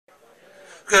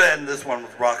Gonna end this one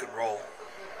with rock and roll.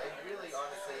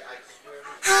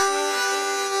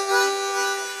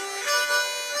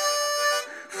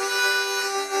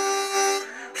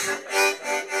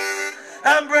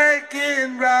 I'm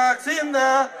breaking rocks in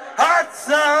the hot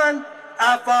sun.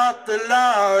 I fought the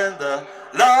law and the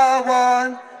law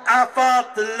won. I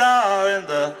fought the law and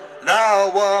the law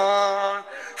won.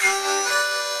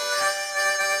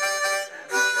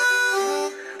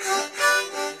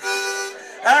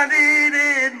 I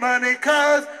needed money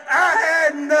 'cause I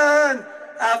had none.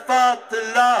 I fought the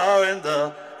law and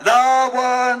the law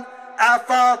won. I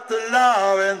fought the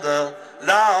law and the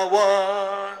law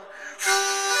won.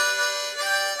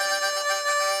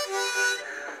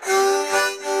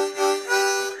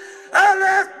 I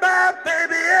left my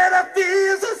baby and I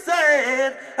feel so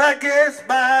sad. I guess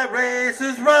my race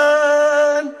is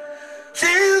run.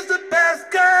 She's the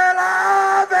best girl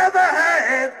I've ever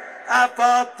had. I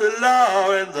fought the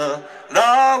law and the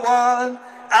law won.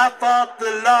 I fought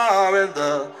the law and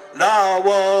the law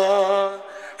won.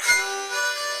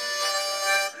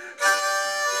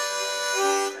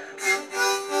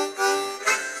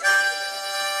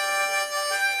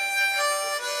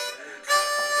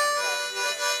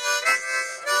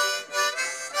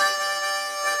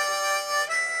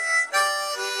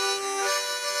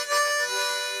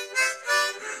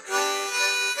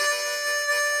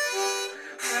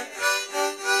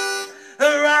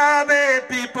 Robbing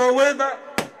people with a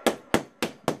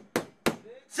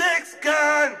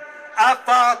 6-gun. I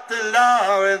fought the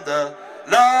law and the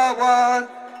law won.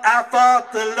 I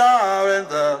fought the law and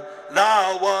the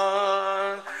law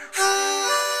won.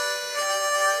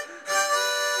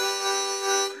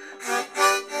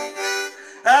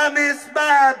 I miss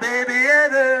my baby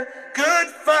and her good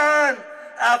fun.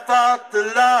 I fought the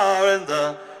law and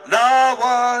the law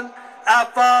won. I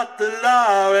fought the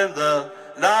law and the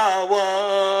law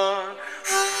won.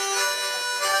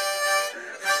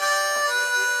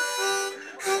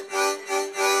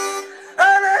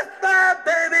 I left my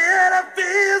baby and I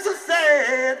feel so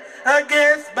sad. I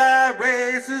guess my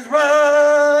race is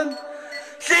run.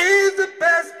 She's the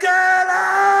best girl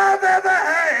I've ever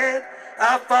had.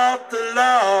 I fought the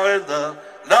law and the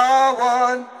law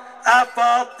won. I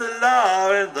fought the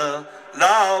law and the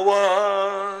law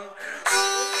won.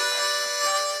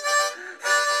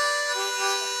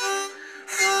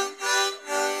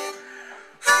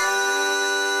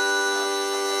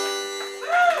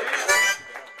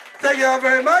 Thank you all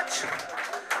very much.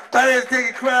 My name is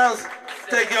Dicky Kraus.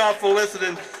 Thank you all for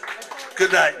listening.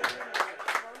 Good night.